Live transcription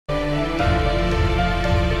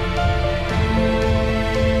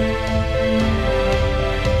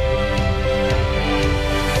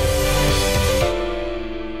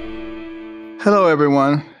Hello,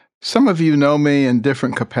 everyone. Some of you know me in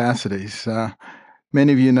different capacities.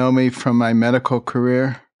 Many of you know me from my medical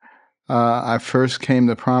career. I first came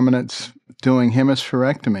to prominence doing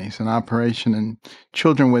hemispherectomies, an operation in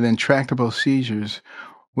children with intractable seizures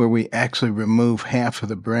where we actually remove half of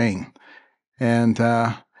the brain. And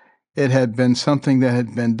it had been something that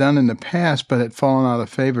had been done in the past, but had fallen out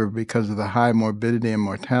of favor because of the high morbidity and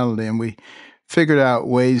mortality. And we figured out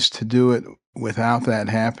ways to do it without that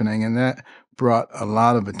happening. And that brought a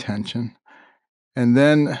lot of attention. And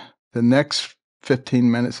then the next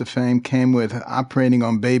 15 minutes of fame came with operating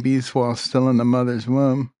on babies while still in the mother's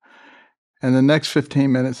womb. And the next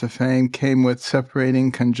 15 minutes of fame came with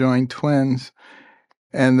separating conjoined twins.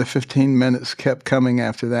 And the 15 minutes kept coming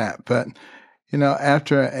after that. But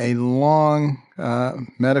after a long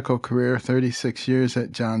medical career, 36 years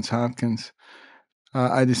at Johns Hopkins,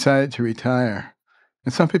 I decided to retire.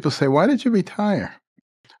 And some people say, why did you retire?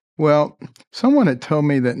 Well, someone had told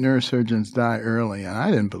me that neurosurgeons die early, and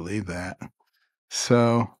I didn't believe that.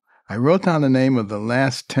 So I wrote down the name of the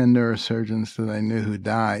last 10 neurosurgeons that I knew who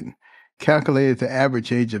died, calculated the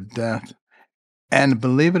average age of death, and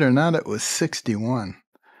believe it or not, it was 61.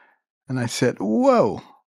 And I said, whoa.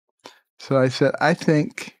 So I said, I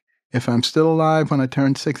think if I'm still alive when I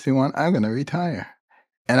turn 61, I'm going to retire.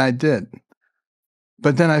 And I did.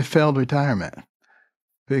 But then I failed retirement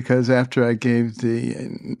because after I gave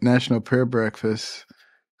the National Prayer Breakfast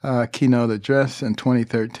keynote address in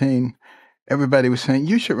 2013, everybody was saying,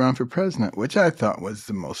 you should run for president, which I thought was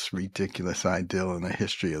the most ridiculous ideal in the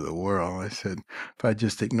history of the world. I said, if I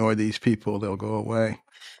just ignore these people, they'll go away.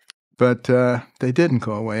 But they didn't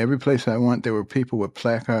go away. Every place I went, there were people with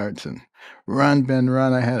placards and run, Ben,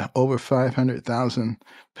 run. I had over 500,000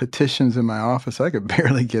 petitions in my office. I could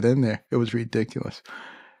barely get in there. It was ridiculous.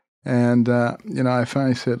 And, I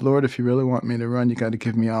finally said, Lord, if you really want me to run, you got to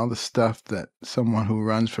give me all the stuff that someone who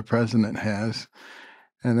runs for president has.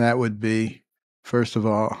 And that would be, first of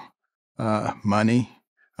all, money,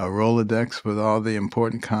 a Rolodex with all the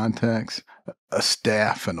important contacts, a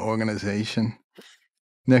staff, an organization.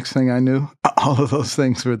 Next thing I knew, all of those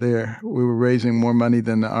things were there. We were raising more money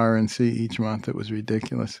than the RNC each month. It was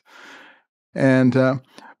ridiculous. And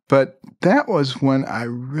but that was when I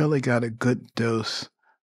really got a good dose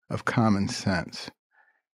of common sense.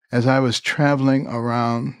 As I was traveling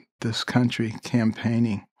around this country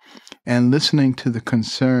campaigning and listening to the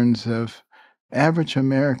concerns of average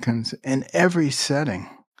Americans in every setting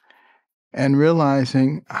and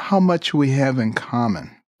realizing how much we have in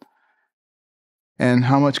common and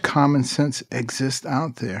how much common sense exists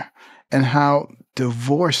out there, and how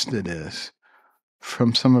divorced it is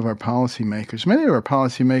from some of our policymakers. Many of our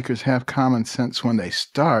policymakers have common sense when they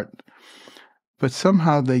start, but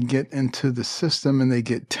somehow they get into the system and they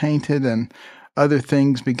get tainted, and other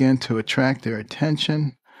things begin to attract their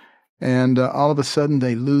attention, and all of a sudden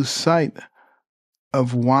they lose sight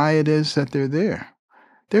of why it is that they're there.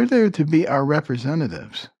 They're there to be our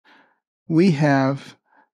representatives. We have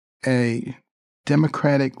a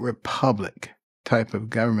democratic republic type of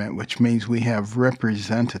government, which means we have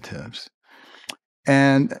representatives.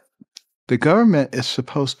 And the government is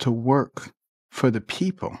supposed to work for the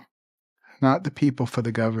people, not the people for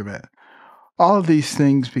the government. All of these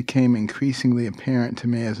things became increasingly apparent to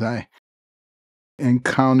me as I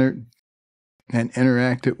encountered and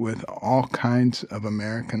interacted with all kinds of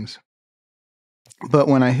Americans. But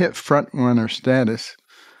when I hit front runner status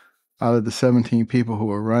out of the 17 people who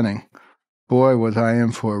were running, boy, was I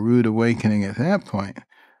in for a rude awakening at that point.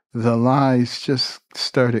 The lies just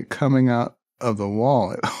started coming out of the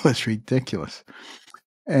wall. It was ridiculous.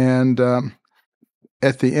 And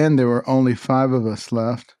at the end, there were only 5 of us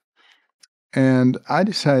left. And I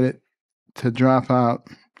decided to drop out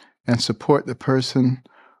and support the person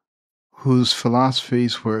whose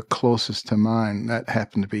philosophies were closest to mine. That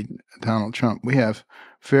happened to be Donald Trump. We have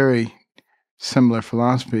very similar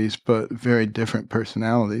philosophies, but very different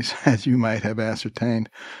personalities, as you might have ascertained.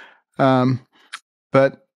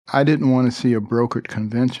 But I didn't want to see a brokered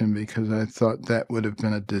convention because I thought that would have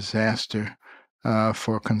been a disaster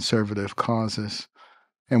for conservative causes.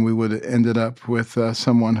 And we would have ended up with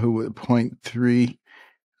someone who would appoint 3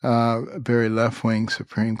 very left-wing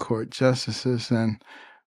Supreme Court justices, and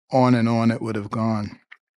on it would have gone.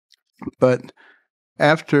 But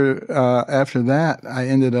after that, I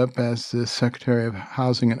ended up as the Secretary of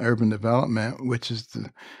Housing and Urban Development, which is the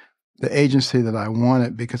agency that I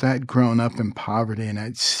wanted because I had grown up in poverty and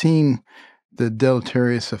I'd seen the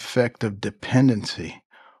deleterious effect of dependency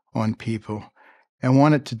on people and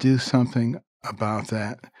wanted to do something about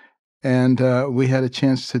that. And we had a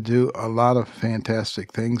chance to do a lot of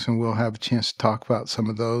fantastic things, and we'll have a chance to talk about some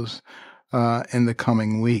of those in the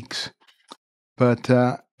coming weeks. But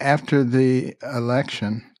after the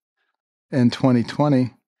election in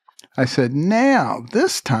 2020, I said, now,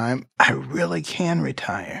 this time, I really can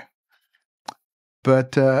retire.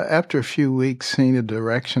 But after a few weeks seeing the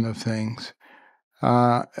direction of things,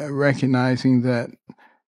 recognizing that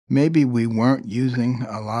maybe we weren't using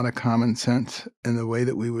a lot of common sense in the way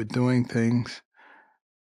that we were doing things,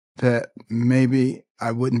 that maybe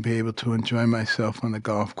I wouldn't be able to enjoy myself on the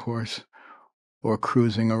golf course or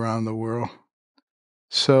cruising around the world.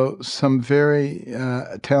 So some very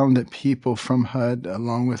talented people from HUD,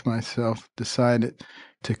 along with myself, decided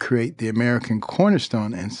to create the American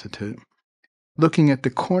Cornerstone Institute, looking at the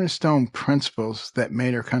cornerstone principles that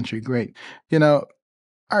made our country great. You know,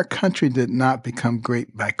 our country did not become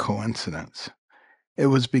great by coincidence. It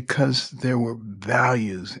was because there were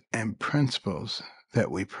values and principles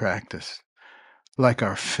that we practiced, like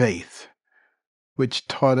our faith, which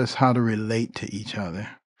taught us how to relate to each other,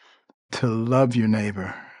 to love your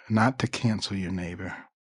neighbor, not to cancel your neighbor.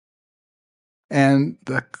 And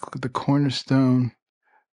the cornerstone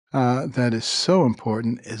that is so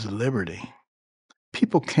important is liberty.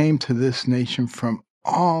 People came to this nation from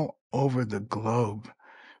all over the globe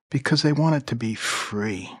because they wanted to be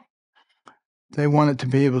free. They wanted to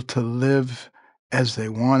be able to live as they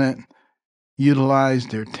wanted, utilize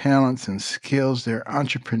their talents and skills, their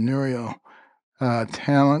entrepreneurial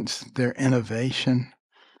talents, their innovation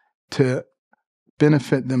to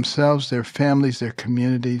benefit themselves, their families, their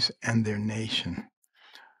communities, and their nation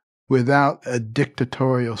without a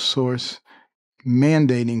dictatorial source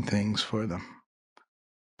mandating things for them.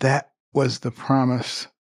 That was the promise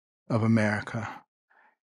of America.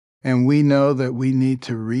 And we know that we need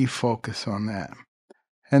to refocus on that.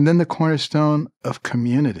 And then the cornerstone of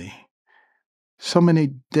community. So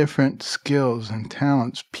many different skills and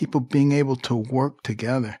talents, people being able to work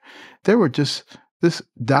together. There were just this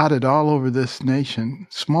dotted all over this nation,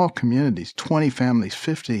 small communities, 20 families,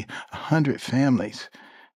 50, 100 families,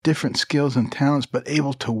 different skills and talents, but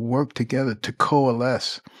able to work together, to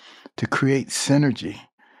coalesce, to create synergy,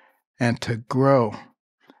 and to grow.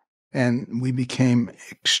 And we became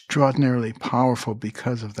extraordinarily powerful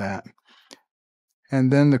because of that.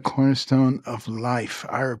 And then the cornerstone of life,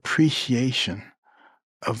 our appreciation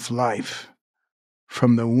of life,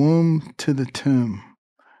 from the womb to the tomb,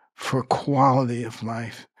 for quality of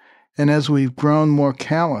life. And as we've grown more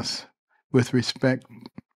callous with respect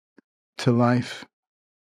to life,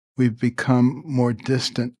 we've become more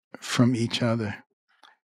distant from each other.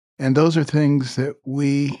 And those are things that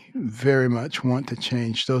we very much want to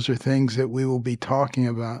change. Those are things that we will be talking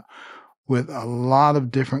about with a lot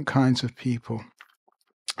of different kinds of people.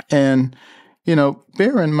 And,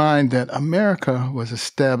 bear in mind that America was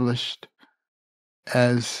established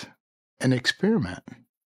as an experiment.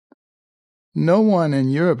 No one in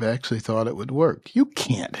Europe actually thought it would work. You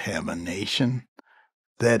can't have a nation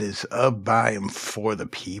that is of, by, and for the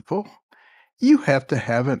people. You have to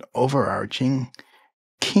have an overarching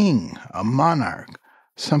king, a monarch,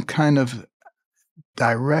 some kind of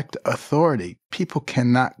direct authority. People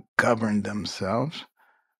cannot govern themselves.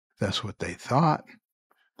 That's what they thought.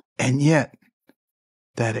 And yet,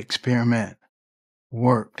 that experiment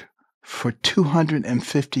worked for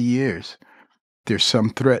 250 years. There's some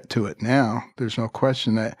threat to it now. There's no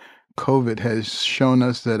question that COVID has shown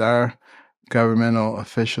us that our governmental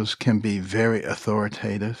officials can be very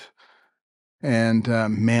authoritative and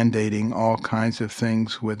mandating all kinds of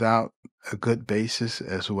things without a good basis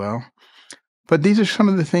as well. But these are some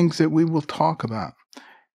of the things that we will talk about.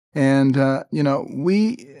 And,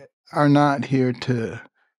 we are not here to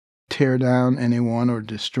tear down anyone or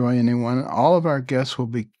destroy anyone. All of our guests will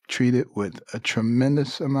be treated with a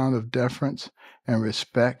tremendous amount of deference and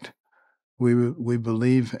respect. We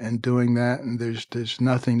believe in doing that, and there's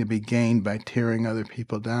nothing to be gained by tearing other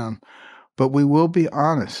people down. But we will be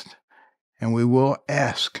honest, and we will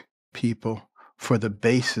ask people for the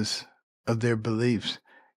basis of their beliefs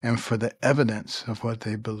and for the evidence of what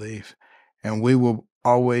they believe. And we will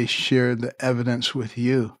always share the evidence with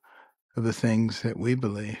you of the things that we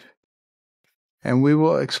believe. And we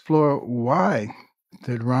will explore why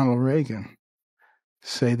did Ronald Reagan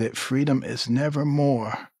say that freedom is never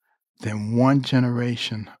more than one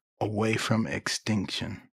generation away from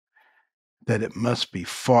extinction, that it must be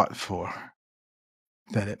fought for,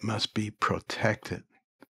 that it must be protected.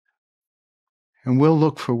 And we'll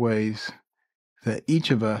look for ways that each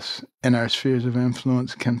of us in our spheres of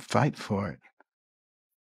influence can fight for it,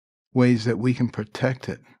 ways that we can protect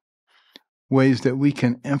it, ways that we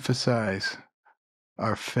can emphasize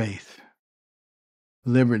our faith,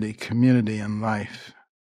 liberty, community, and life.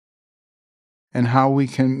 and how we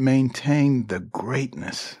can maintain the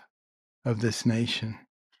greatness of this nation.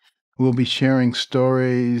 We'll be sharing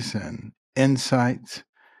stories and insights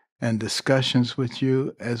and discussions with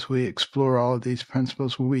you as we explore all of these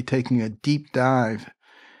principles. We'll be taking a deep dive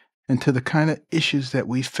into the kind of issues that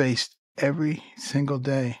we face every single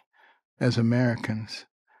day as Americans.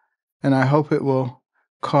 And I hope it will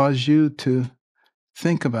cause you to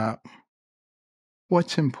think about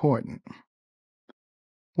what's important.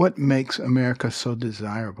 What makes America so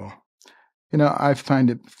desirable? You know, I find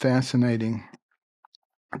it fascinating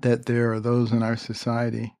that there are those in our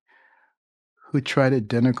society who try to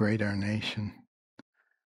denigrate our nation.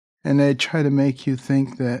 And they try to make you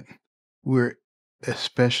think that we're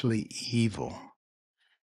especially evil,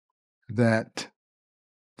 that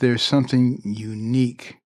there's something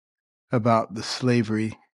unique about the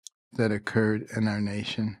slavery that occurred in our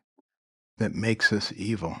nation that makes us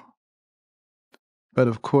evil. But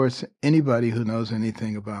of course, anybody who knows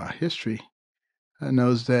anything about history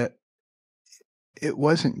knows that it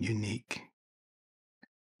wasn't unique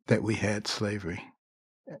that we had slavery.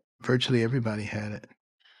 Virtually everybody had it.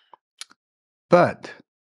 But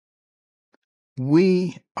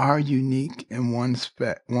we are unique in one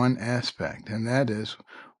aspect, and that is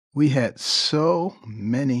we had so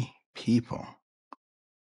many people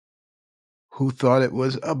who thought it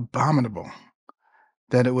was abominable,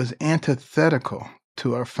 that it was antithetical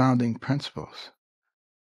to our founding principles,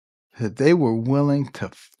 that they were willing to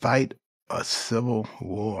fight a civil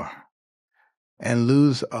war and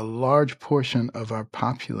lose a large portion of our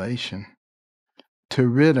population to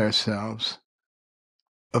rid ourselves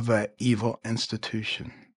of that evil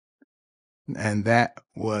institution. And that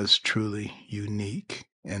was truly unique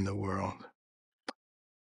in the world.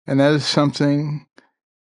 And that is something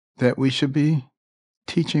that we should be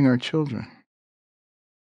teaching our children.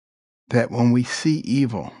 That when we see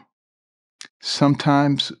evil,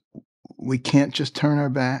 sometimes we can't just turn our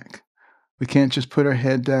back. We can't just put our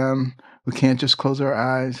head down. We can't just close our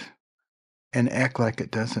eyes and act like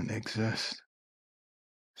it doesn't exist.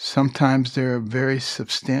 Sometimes there are very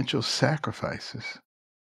substantial sacrifices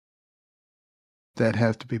that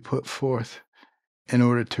have to be put forth in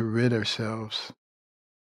order to rid ourselves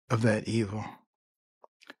of that evil.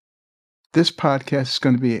 This podcast is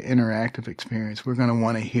going to be an interactive experience. We're going to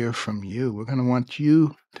want to hear from you. We're going to want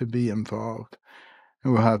you to be involved.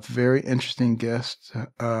 And we'll have very interesting guests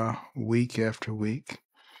week after week.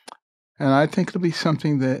 And I think it'll be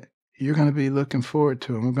something that you're going to be looking forward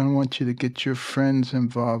to. And we're going to want you to get your friends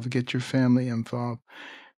involved, get your family involved,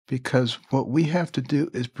 because what we have to do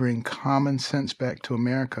is bring common sense back to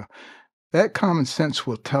America. That common sense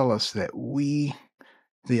will tell us that we,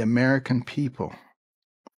 the American people,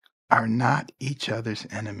 are not each other's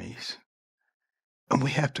enemies. And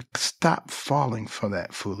we have to stop falling for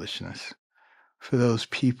that foolishness, for those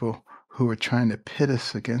people who are trying to pit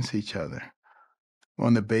us against each other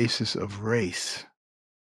on the basis of race,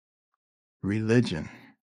 religion,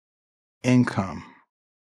 income,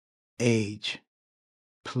 age,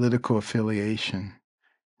 political affiliation,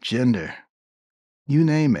 gender, you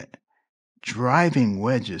name it, driving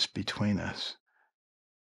wedges between us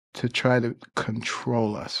to try to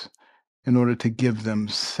control us in order to give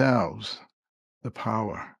themselves the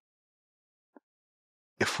power.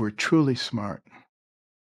 If we're truly smart,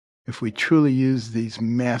 if we truly use these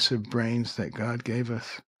massive brains that God gave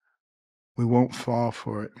us, we won't fall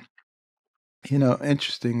for it. You know,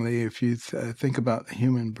 interestingly, if you think about the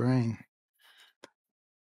human brain,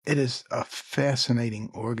 it is a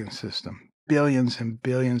fascinating organ system. Billions and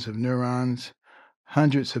billions of neurons,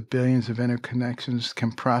 hundreds of billions of interconnections,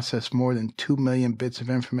 can process more than 2 million bits of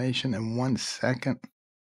information in 1 second.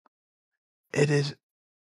 It is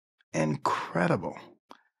incredible.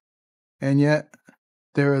 And yet,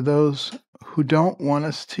 there are those who don't want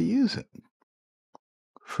us to use it.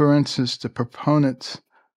 For instance, the proponents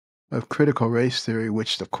of critical race theory,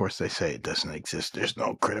 which of course they say it doesn't exist. There's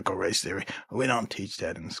no critical race theory. We don't teach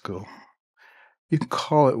that in school. You can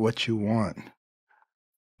call it what you want.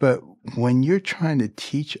 But when you're trying to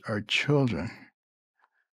teach our children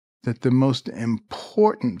that the most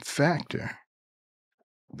important factor,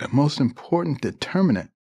 the most important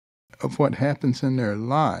determinant of what happens in their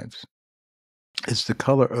lives is the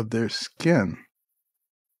color of their skin,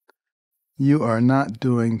 you are not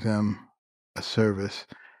doing them a service,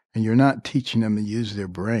 and you're not teaching them to use their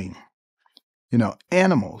brain. You know,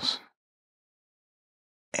 animals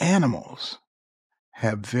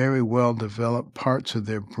have very well developed parts of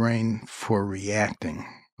their brain for reacting,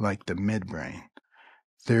 like the midbrain.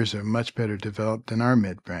 Theirs are much better developed than our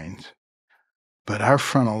midbrains. But our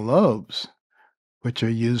frontal lobes which are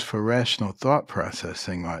used for rational thought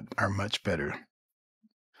processing, are much better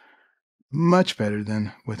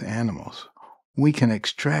than with animals. We can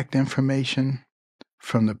extract information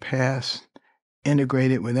from the past,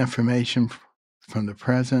 integrate it with information from the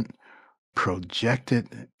present, project it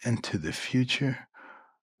into the future,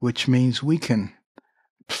 which means we can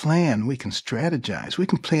plan, we can strategize, we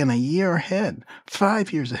can plan a year ahead,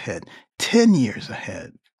 5 years ahead, 10 years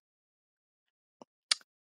ahead.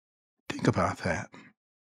 Think about that.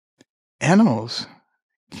 Animals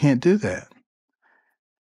can't do that.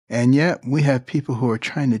 And yet we have people who are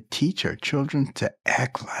trying to teach our children to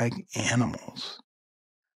act like animals,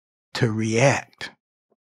 to react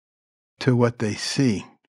to what they see,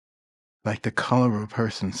 like the color of a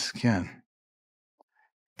person's skin,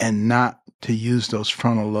 and not to use those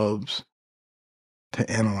frontal lobes to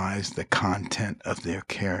analyze the content of their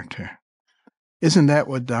character. Isn't that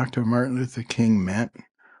what Dr. Martin Luther King meant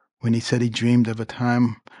when he said he dreamed of a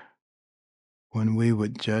time when we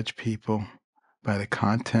would judge people by the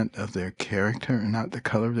content of their character and not the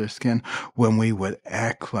color of their skin, when we would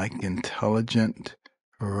act like intelligent,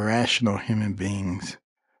 rational human beings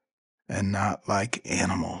and not like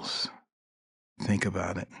animals? Think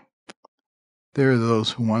about it. There are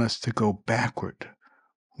those who want us to go backward.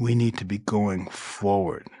 We need to be going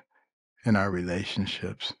forward in our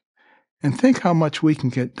relationships. And think how much we can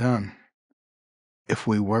get done if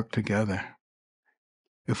we work together,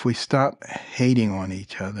 if we stop hating on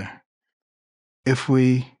each other, if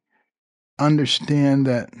we understand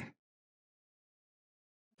that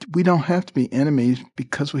we don't have to be enemies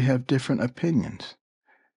because we have different opinions.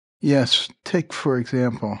 Yes, take, for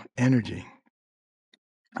example, energy.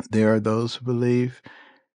 There are those who believe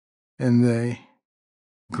in the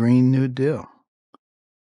Green New Deal.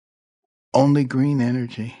 Only green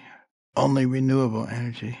energy, only renewable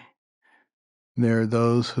energy. There are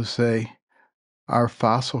those who say our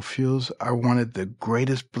fossil fuels are one of the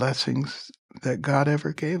greatest blessings that God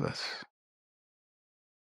ever gave us.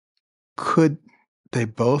 Could they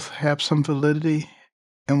both have some validity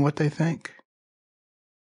in what they think?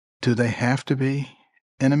 Do they have to be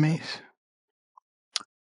enemies?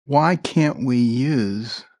 Why can't we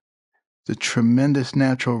use the tremendous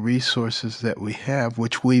natural resources that we have,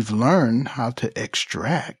 which we've learned how to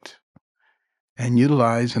extract and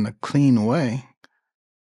utilize in a clean way,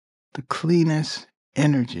 the cleanest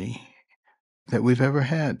energy that we've ever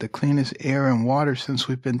had, the cleanest air and water since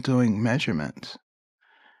we've been doing measurements,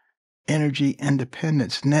 energy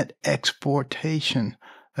independence, net exportation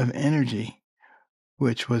of energy,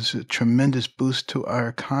 which was a tremendous boost to our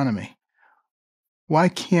economy. Why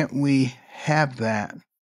can't we have that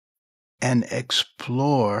and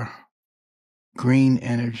explore green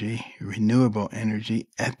energy, renewable energy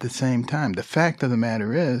at the same time? The fact of the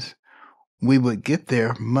matter is, we would get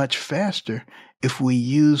there much faster if we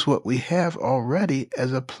use what we have already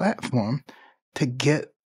as a platform to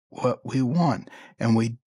get what we want, and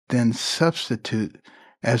we then substitute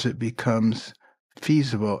as it becomes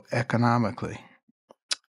feasible economically.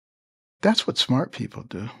 That's what smart people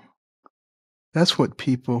do. That's what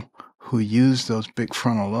people who use those big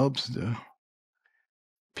frontal lobes do.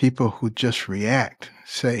 People who just react,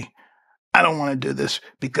 say, I don't want to do this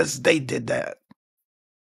because they did that.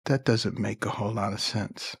 That doesn't make a whole lot of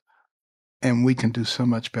sense. And we can do so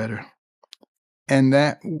much better. And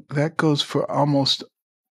that goes for almost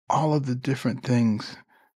all of the different things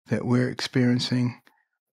that we're experiencing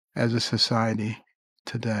as a society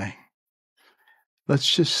today. Let's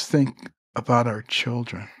just think about our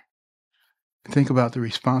children. Think about the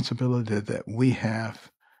responsibility that we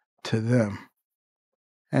have to them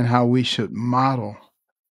and how we should model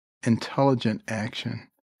intelligent action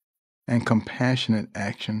and compassionate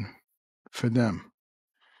action for them.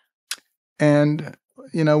 And,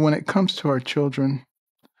 when it comes to our children,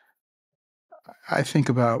 I think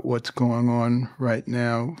about what's going on right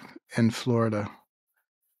now in Florida,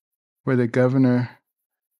 where the governor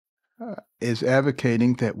is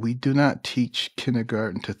advocating that we do not teach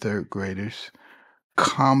kindergarten to third graders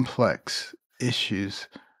complex issues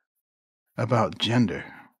about gender.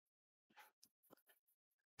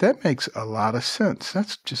 That makes a lot of sense.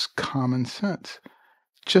 That's just common sense.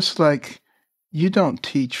 Just like you don't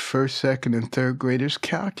teach first, second, and third graders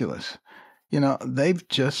calculus. They've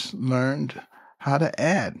just learned how to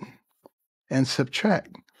add and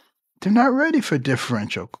subtract. They're not ready for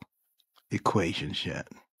differential equations yet.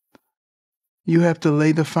 You have to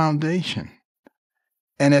lay the foundation.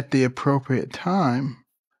 And at the appropriate time,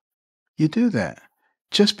 you do that.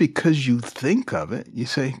 Just because you think of it, you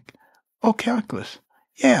say, oh, calculus.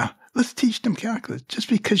 Yeah, let's teach them calculus. Just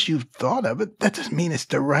because you thought of it, that doesn't mean it's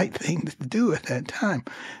the right thing to do at that time.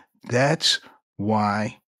 That's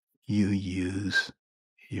why you use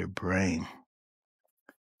your brain.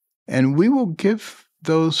 And we will give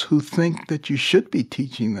those who think that you should be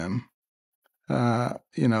teaching them,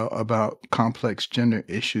 about complex gender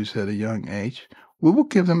issues at a young age, we will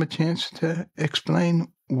give them a chance to explain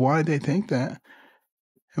why they think that,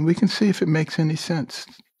 and we can see if it makes any sense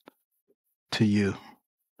to you.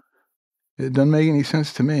 It doesn't make any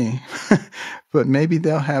sense to me, but maybe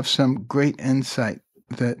they'll have some great insight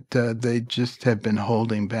that they just have been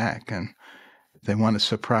holding back and they want to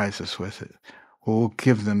surprise us with it. Well, we'll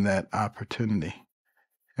give them that opportunity,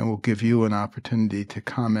 and we'll give you an opportunity to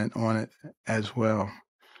comment on it as well.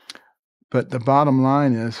 But the bottom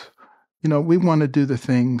line is, we want to do the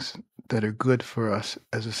things that are good for us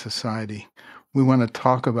as a society. We want to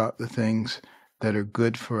talk about the things that are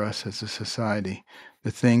good for us as a society,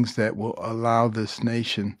 the things that will allow this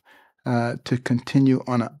nation to continue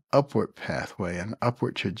on an upward pathway, an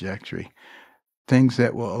upward trajectory, things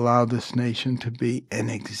that will allow this nation to be an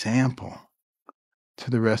example to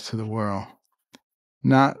the rest of the world,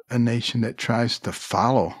 not a nation that tries to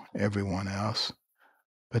follow everyone else,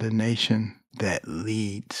 but a nation that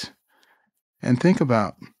leads. And think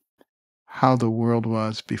about how the world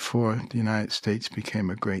was before the United States became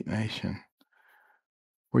a great nation,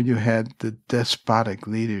 where you had the despotic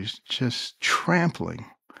leaders just trampling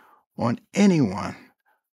on anyone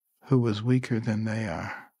who was weaker than they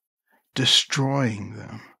are, destroying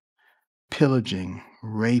them, pillaging,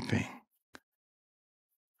 raping.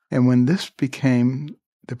 And when this became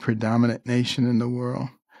the predominant nation in the world,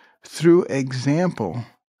 through example,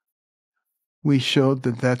 we showed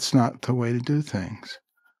that that's not the way to do things.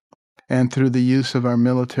 And through the use of our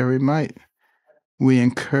military might, we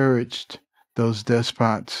encouraged those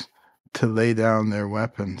despots to lay down their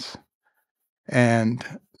weapons and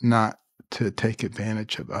not to take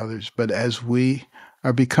advantage of others. But as we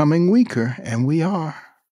are becoming weaker, and we are,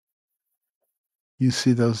 you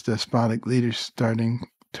see those despotic leaders starting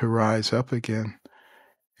to rise up again.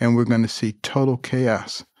 And we're going to see total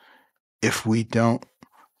chaos if we don't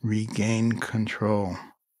regain control.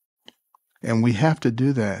 And we have to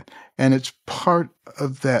do that. And it's part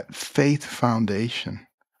of that faith foundation.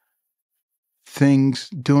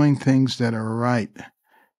 Doing things that are right,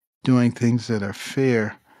 doing things that are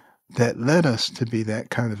fair, that led us to be that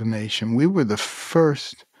kind of a nation. We were the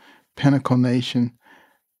first pinnacle nation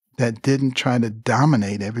that didn't try to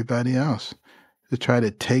dominate everybody else, to try to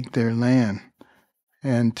take their land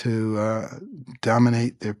and to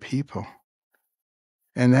dominate their people.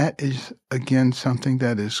 And that is, again, something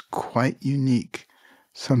that is quite unique,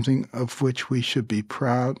 something of which we should be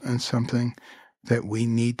proud and something that we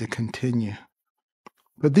need to continue.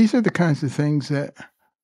 But these are the kinds of things that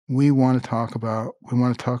we want to talk about. We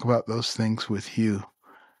want to talk about those things with you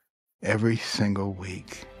every single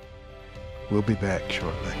week. We'll be back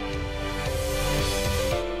shortly.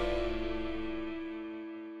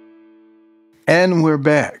 And we're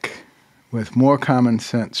back with more common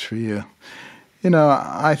sense for you.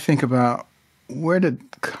 I think about, where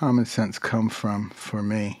did common sense come from for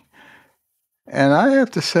me? And I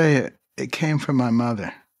have to say it came from my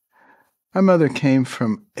mother. My mother came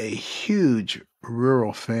from a huge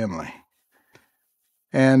rural family.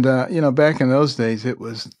 And, back in those days, it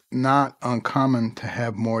was not uncommon to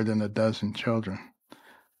have more than a dozen children.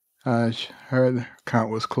 Her count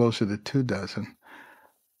was closer to 24.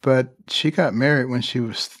 But she got married when she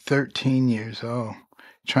was 13 years old,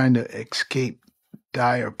 trying to escape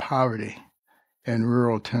dire poverty in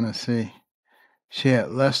rural Tennessee. She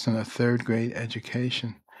had less than a third grade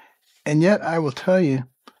education. And yet, I will tell you,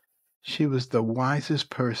 she was the wisest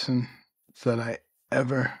person that I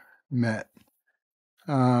ever met.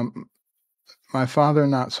 My father,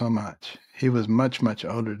 not so much. He was much, much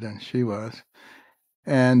older than she was.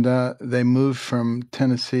 And they moved from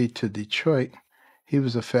Tennessee to Detroit. He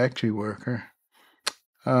was a factory worker.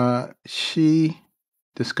 She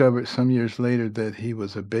discovered some years later that he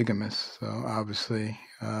was a bigamist, so obviously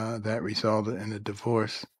that resulted in a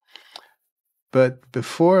divorce. But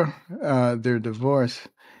before their divorce,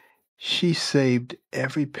 she saved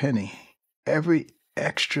every penny, every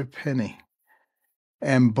extra penny,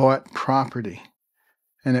 and bought property.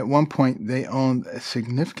 And at one point, they owned a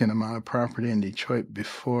significant amount of property in Detroit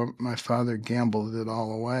before my father gambled it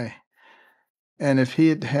all away. And if he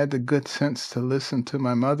had had the good sense to listen to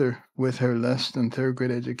my mother with her less than third grade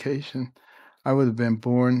education, I would have been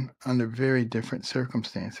born under very different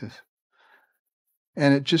circumstances.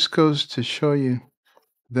 And it just goes to show you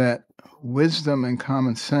that wisdom and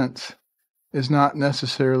common sense is not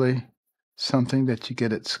necessarily something that you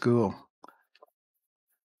get at school.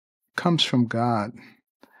 It comes from God.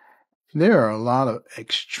 There are a lot of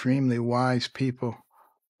extremely wise people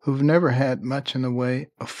who've never had much in the way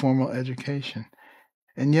of formal education,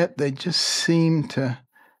 and yet they just seem to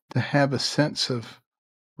have a sense of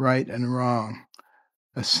right and wrong,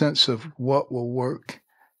 a sense of what will work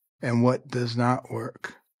and what does not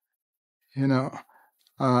work. You know,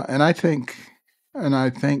 and I thank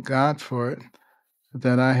God for it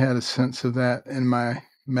that I had a sense of that in my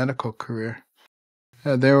medical career.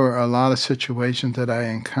 There were a lot of situations that I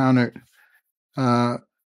encountered uh,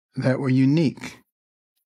 that were unique,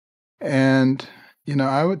 and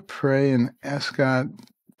I would pray and ask God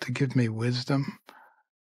to give me wisdom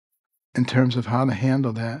in terms of how to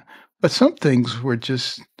handle that. But some things were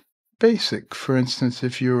just basic. For instance,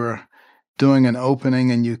 if you were doing an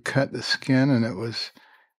opening and you cut the skin and it was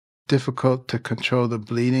difficult to control the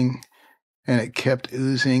bleeding and it kept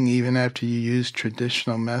oozing even after you used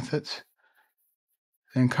traditional methods,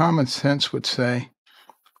 then common sense would say,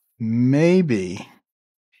 maybe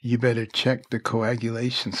you better check the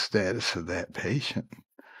coagulation status of that patient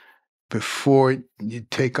before you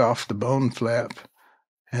take off the bone flap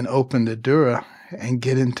and open the dura and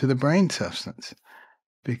get into the brain substance.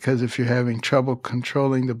 Because if you're having trouble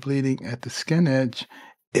controlling the bleeding at the skin edge,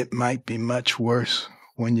 it might be much worse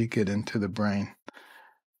when you get into the brain.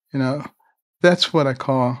 You know, that's what I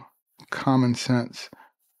call common sense.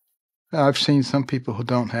 I've seen some people who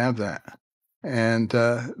don't have that, and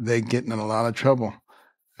they get in a lot of trouble.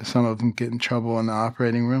 Some of them get in trouble in the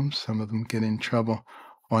operating room. Some of them get in trouble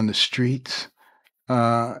on the streets.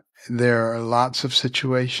 Uh, there are lots of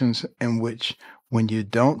situations in which, when you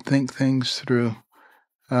don't think things through,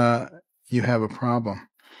 uh, you have a problem.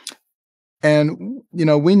 And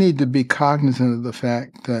we need to be cognizant of the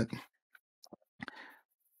fact that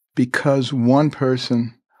because one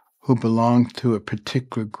person who belongs to a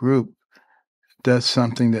particular group does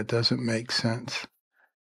something that doesn't make sense,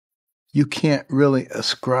 you can't really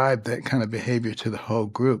ascribe that kind of behavior to the whole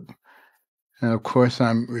group. And of course,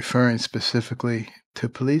 I'm referring specifically to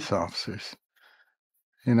police officers.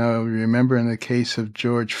 Remember in the case of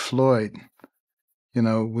George Floyd,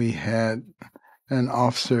 we had an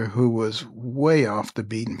officer who was way off the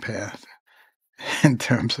beaten path in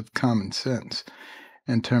terms of common sense,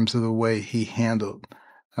 in terms of the way he handled,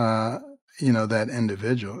 uh, that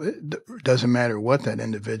individual. Doesn't matter what that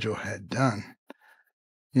individual had done,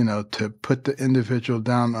 to put the individual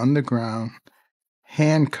down on the ground,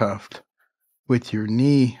 handcuffed with your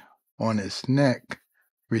knee on his neck,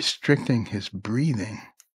 restricting his breathing.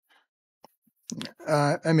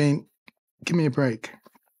 I mean, give me a break.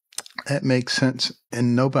 That makes sense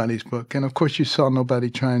in nobody's book. And of course, you saw nobody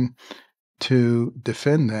trying to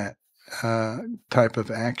defend that uh, type of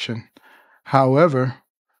action. However,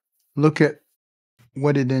 look at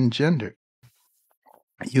what it engendered.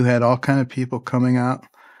 You had all kind of people coming out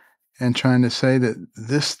and trying to say that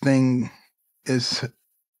this thing is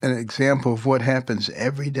an example of what happens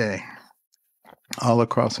every day all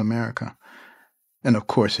across America. And of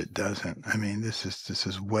course it doesn't. I mean, this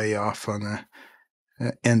is way off on the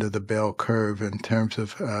end of the bell curve in terms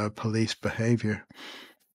of police behavior.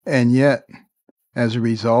 And yet, as a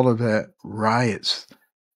result of that, riots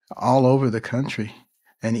all over the country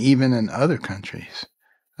and even in other countries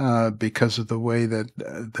because of the way that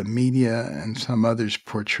the media and some others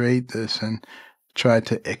portrayed this and tried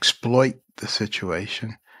to exploit the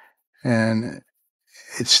situation. And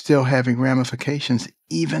it's still having ramifications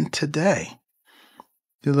even today.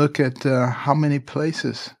 You look at how many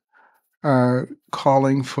places are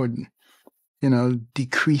calling for,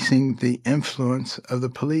 decreasing the influence of the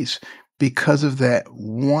police because of that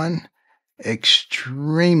one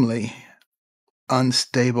extremely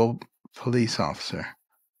unstable police officer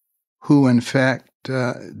who, in fact,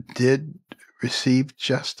 did receive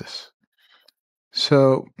justice.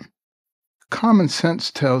 So, common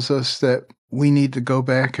sense tells us that we need to go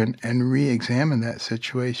back and re examine that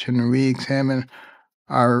situation, and re examine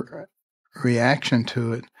our reaction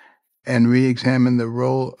to it, and re examine the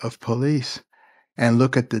role of police, and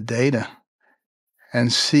look at the data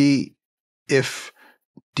and see if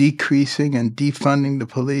decreasing and defunding the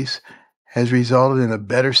police has resulted in a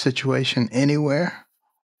better situation anywhere,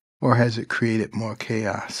 or has it created more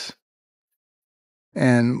chaos?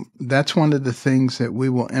 And that's one of the things that we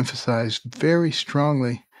will emphasize very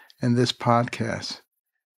strongly in this podcast: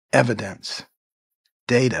 evidence,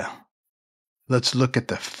 data. Let's look at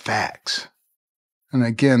the facts. And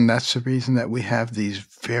again, that's the reason that we have these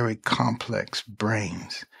very complex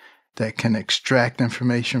brains that can extract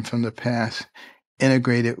information from the past,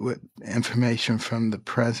 integrate it with information from the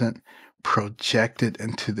present, project it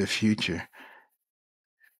into the future.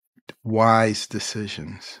 Wise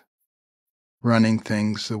decisions. running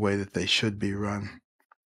things the way that they should be run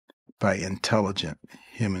by intelligent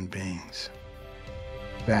human beings.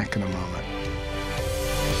 Back in a moment.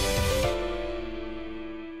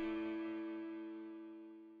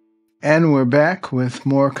 And we're back with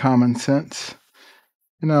more common sense.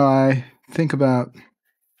 I think about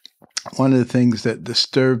one of the things that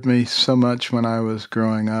disturbed me so much when I was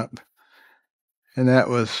growing up, and that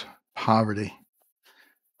was poverty.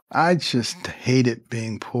 I just hated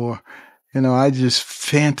being poor. I just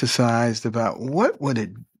fantasized about what would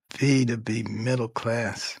it be to be middle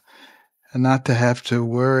class and not to have to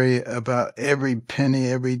worry about every penny,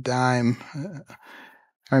 every dime.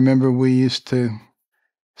 I remember we used to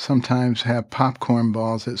sometimes have popcorn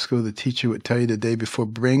balls at school. The teacher would tell you the day before,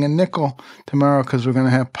 bring a nickel tomorrow because we're going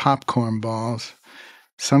to have popcorn balls.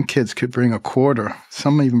 Some kids could bring a quarter.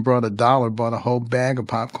 Some even brought $1, bought a whole bag of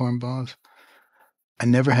popcorn balls. I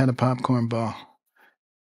never had a popcorn ball.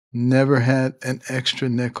 Never had an extra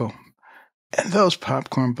nickel. And those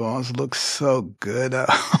popcorn balls look so good.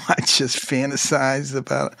 I just fantasized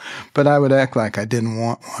about it. But I would act like I didn't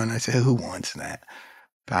want one. I said, who wants that?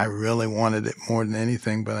 I really wanted it more than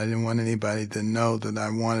anything, but I didn't want anybody to know that I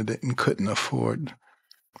wanted it and couldn't afford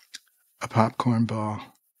a popcorn ball.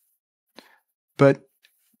 But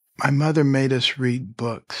my mother made us read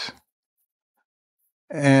books.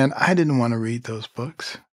 And I didn't want to read those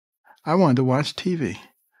books. I wanted to watch TV.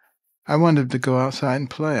 I wanted to go outside and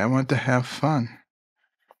play. I wanted to have fun.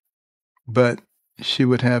 But she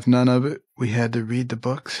would have none of it. We had to read the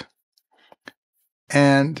books.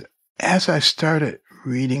 And as I started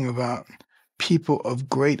reading about people of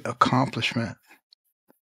great accomplishment,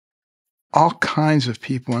 all kinds of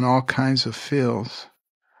people in all kinds of fields,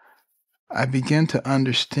 I began to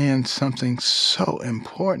understand something so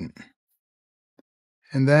important.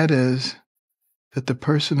 And that is that the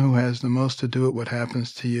person who has the most to do with what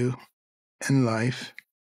happens to you in life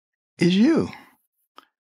is you.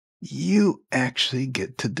 You actually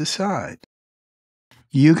get to decide.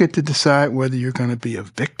 You get to decide whether you're going to be a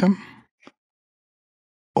victim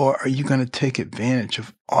or are you going to take advantage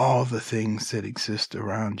of all the things that exist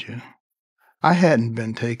around you. I hadn't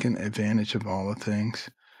been taking advantage of all the things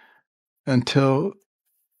until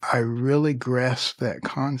I really grasped that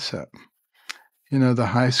concept. The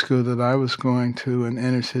high school that I was going to in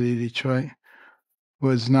inner city Detroit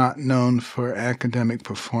was not known for academic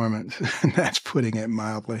performance, and that's putting it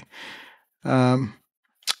mildly. And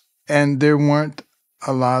there weren't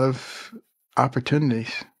a lot of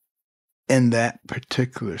opportunities in that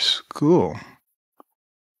particular school.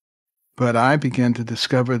 But I began to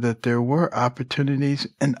discover that there were opportunities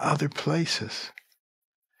in other places.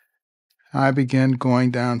 I began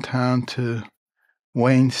going downtown to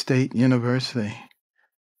Wayne State University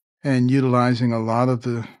and utilizing a lot of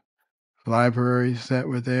the libraries that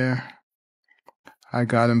were there. I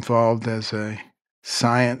got involved as a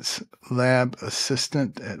science lab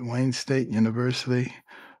assistant at Wayne State University,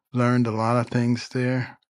 learned a lot of things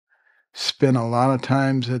there, spent a lot of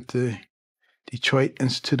times at the Detroit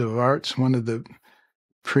Institute of Arts, one of the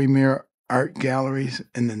premier art galleries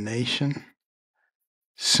in the nation.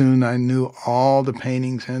 Soon I knew all the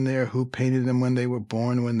paintings in there, who painted them, when they were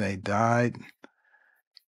born, when they died.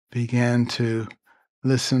 Began to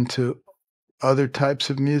listen to other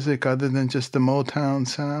types of music other than just the Motown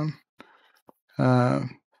sound.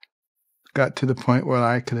 Got to the point where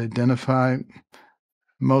I could identify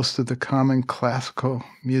most of the common classical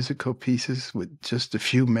musical pieces with just a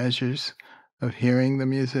few measures of hearing the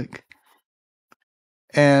music.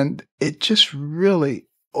 And it just really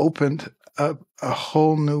opened up a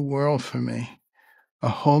whole new world for me, a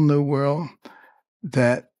whole new world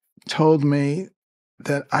that told me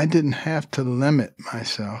that I didn't have to limit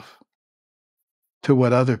myself to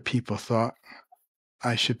what other people thought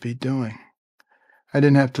I should be doing. I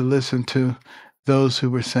didn't have to listen to those who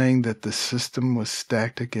were saying that the system was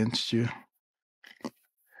stacked against you,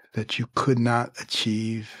 that you could not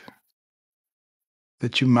achieve,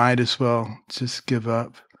 that you might as well just give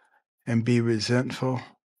up and be resentful.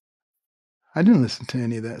 I didn't listen to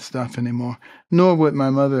any of that stuff anymore, nor would my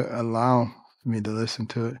mother allow me to listen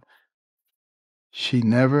to it. She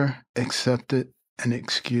never accepted an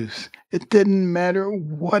excuse. It didn't matter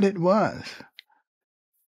what it was.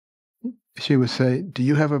 She would say, "Do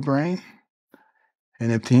you have a brain?"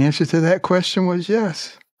 And if the answer to that question was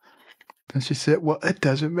yes, then she said, "Well, it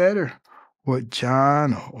doesn't matter what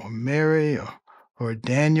John or Mary or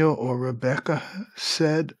Daniel or Rebecca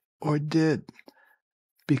said or did,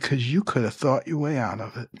 because you could have thought your way out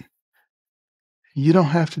of it. You don't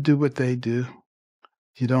have to do what they do.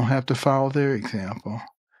 You don't have to follow their example.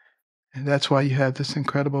 And that's why you have this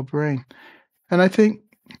incredible brain." And I think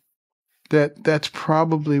That's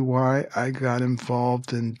probably why I got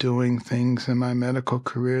involved in doing things in my medical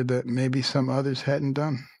career that maybe some others hadn't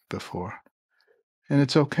done before. And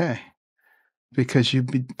it's okay because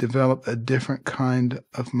develop a different kind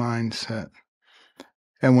of mindset.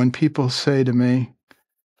 And when people say to me,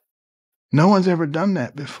 "No one's ever done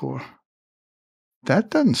that before," that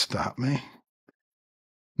doesn't stop me.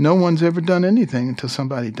 No one's ever done anything until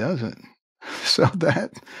somebody does it. So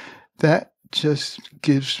that just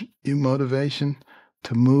gives you motivation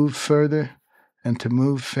to move further and to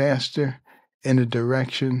move faster in a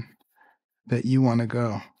direction that you want to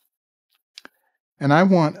go. And I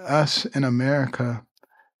want us in America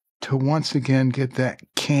to once again get that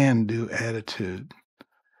can-do attitude,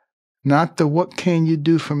 not the what can you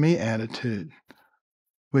do for me attitude,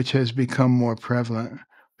 which has become more prevalent,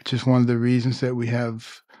 which is one of the reasons that we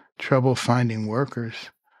have trouble finding workers.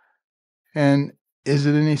 And is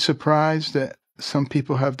it any surprise that some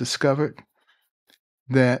people have discovered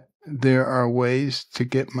that there are ways to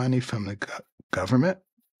get money from the government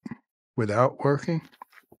without working?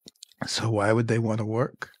 So why would they want to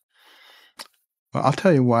work? Well, I'll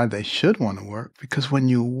tell you why they should want to work, because when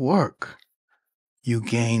you work, you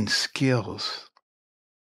gain skills,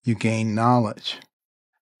 you gain knowledge,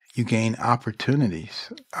 you gain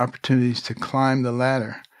opportunities to climb the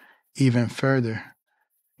ladder even further,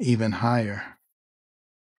 even higher,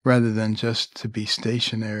 rather than just to be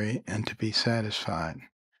stationary and to be satisfied.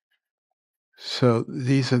 So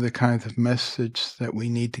these are the kinds of messages that we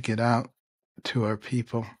need to get out to our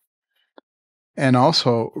people. And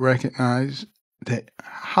also recognize that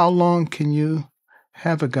how long can you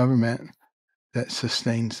have a government that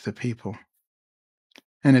sustains the people?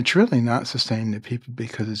 And it's really not sustaining the people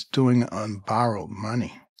because it's doing it on borrowed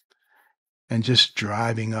money and just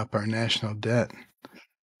driving up our national debt,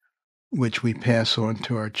 which we pass on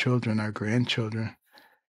to our children, our grandchildren,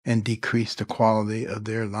 and decrease the quality of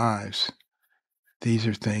their lives. These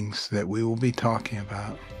are things that we will be talking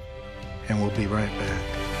about, and we'll be right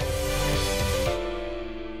back.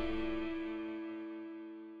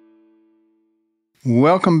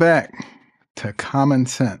 Welcome back to Common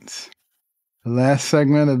Sense. The last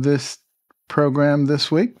segment of this program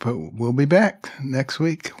this week, but we'll be back next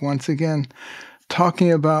week once again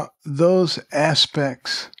talking about those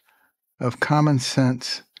aspects of common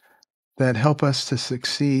sense that help us to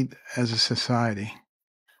succeed as a society.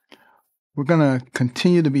 We're going to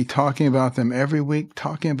continue to be talking about them every week,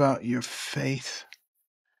 talking about your faith.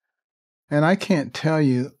 And I can't tell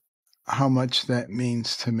you how much that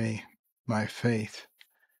means to me, my faith.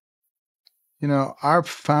 You know, our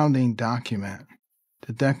founding document,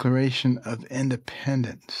 the Declaration of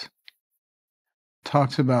Independence,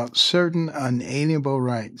 talks about certain unalienable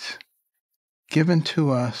rights given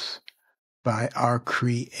to us by our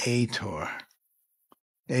Creator,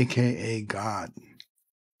 aka God.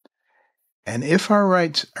 And if our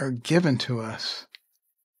rights are given to us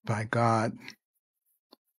by God,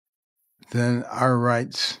 then our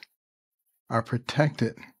rights are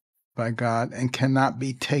protected by God and cannot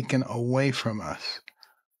be taken away from us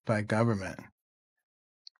by government.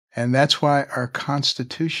 And that's why our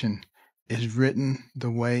Constitution is written the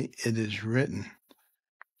way it is written,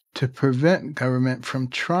 to prevent government from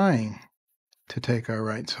trying to take our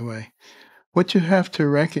rights away. What you have to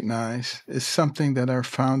recognize is something that our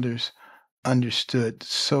founders understood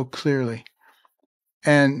so clearly.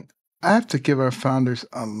 And I have to give our founders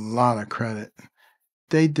a lot of credit.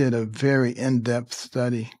 They did a very in-depth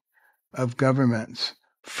study of governments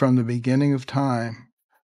from the beginning of time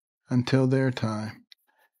until their time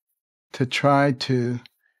to try to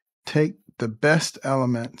take the best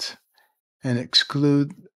elements and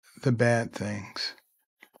exclude the bad things.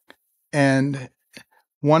 And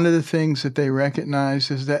one of the things that they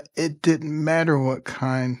recognized is that it didn't matter what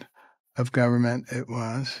kind of government it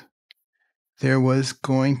was. There was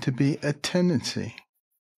going to be a tendency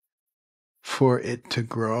for it to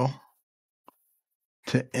grow,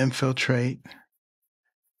 to infiltrate,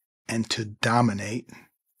 and to dominate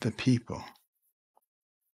the people.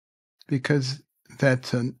 Because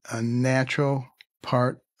that's a natural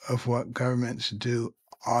part of what governments do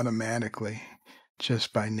automatically,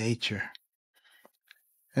 just by nature.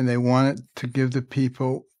 And they wanted to give the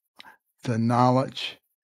people the knowledge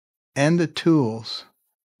and the tools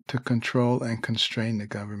to control and constrain the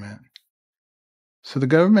government. So the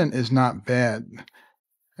government is not bad.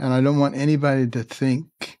 And I don't want anybody to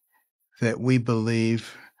think that we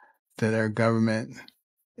believe that our government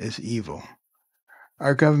is evil.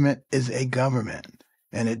 Our government is a government,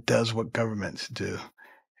 and it does what governments do.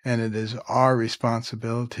 And it is our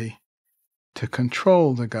responsibility to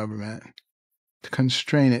control the government, to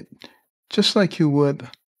constrain it, just like you would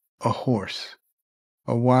a horse,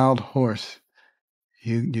 a wild horse.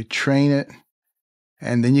 You train it,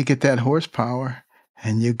 and then you get that horsepower,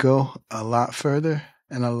 and you go a lot further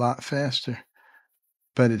and a lot faster.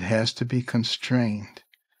 But it has to be constrained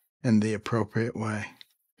in the appropriate way.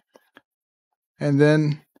 And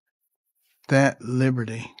then that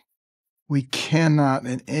liberty. We cannot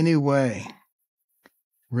in any way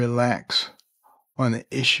relax on the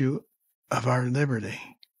issue of our liberty.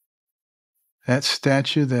 That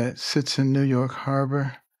statue that sits in New York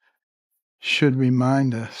Harbor should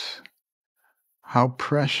remind us how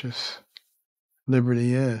precious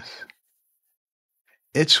liberty is.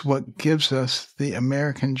 It's what gives us the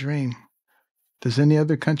American dream. Does any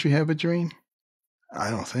other country have a dream? I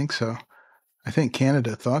don't think so. I think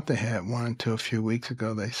Canada thought they had one until a few weeks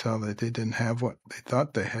ago they saw that they didn't have what they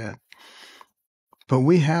thought they had. But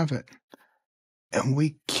we have it, and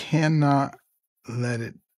we cannot let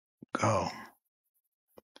it go.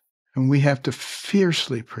 And we have to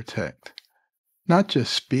fiercely protect, not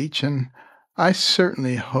just speech. And I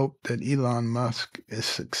certainly hope that Elon Musk is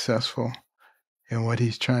successful in what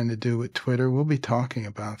he's trying to do with Twitter. We'll be talking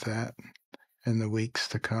about that in the weeks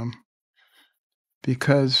to come.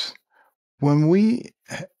 Because when we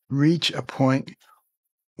reach a point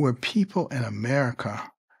where people in America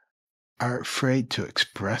are afraid to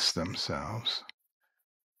express themselves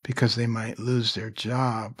because they might lose their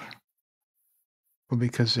job or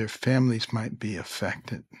because their families might be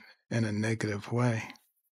affected in a negative way,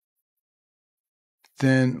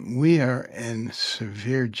 then we are in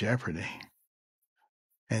severe jeopardy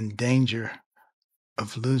and danger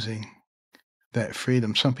of losing that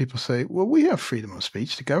freedom. Some people say, well, we have freedom of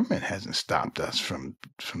speech. The government hasn't stopped us from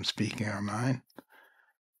speaking our mind.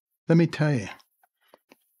 Let me tell you,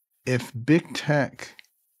 if big tech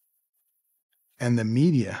and the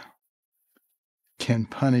media can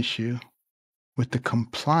punish you with the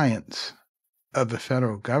compliance of the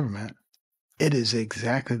federal government, it is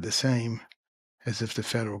exactly the same as if the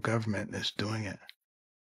federal government is doing it.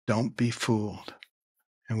 Don't be fooled.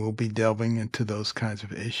 And we'll be delving into those kinds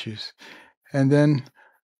of issues. And then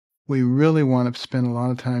we really want to spend a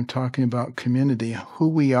lot of time talking about community, who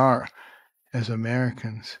we are as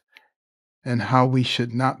Americans, and how we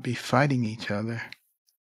should not be fighting each other,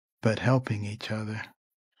 but helping each other.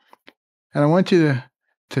 And I want you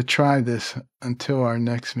to try this until our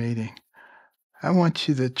next meeting. I want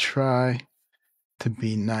you to try to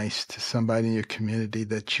be nice to somebody in your community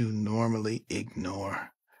that you normally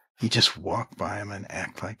ignore. You just walk by them and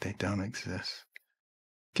act like they don't exist.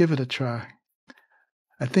 Give it a try.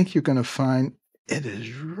 I think you're going to find it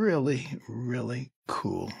is really, really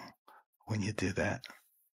cool when you do that.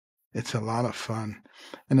 It's a lot of fun,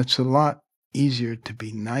 and it's a lot easier to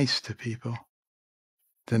be nice to people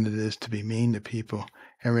than it is to be mean to people.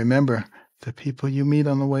 And remember, the people you meet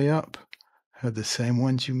on the way up are the same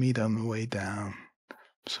ones you meet on the way down.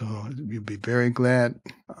 So you'll be very glad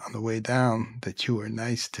on the way down that you were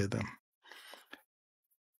nice to them.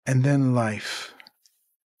 And then life,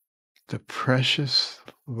 the precious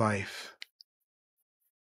life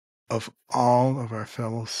of all of our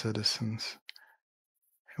fellow citizens.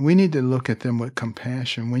 And we need to look at them with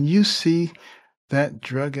compassion. When you see that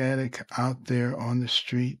drug addict out there on the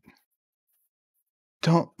street,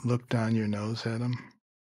 don't look down your nose at them.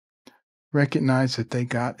 Recognize that they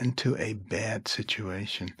got into a bad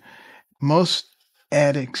situation. Most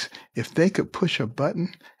addicts, if they could push a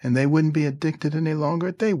button and they wouldn't be addicted any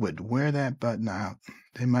longer, they would wear that button out.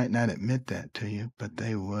 They might not admit that to you, but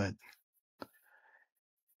they would.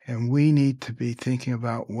 And we need to be thinking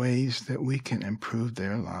about ways that we can improve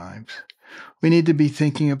their lives. We need to be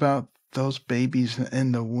thinking about those babies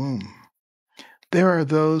in the womb. There are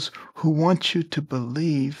those who want you to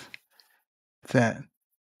believe that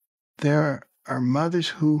there are mothers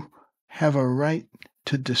who have a right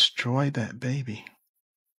to destroy that baby.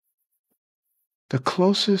 The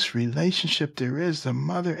closest relationship there is, the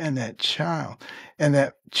mother and that child. And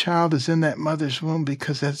that child is in that mother's womb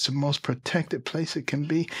because that's the most protected place it can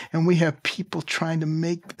be. And we have people trying to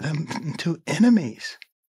make them into enemies.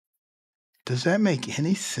 Does that make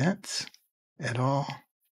any sense at all?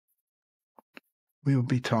 We will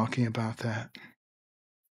be talking about that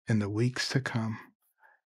in the weeks to come.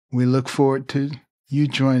 We look forward to you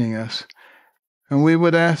joining us. And we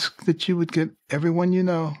would ask that you would get everyone you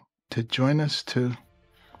know to join us too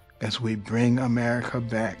as we bring America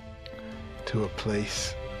back to a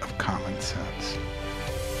place of common sense.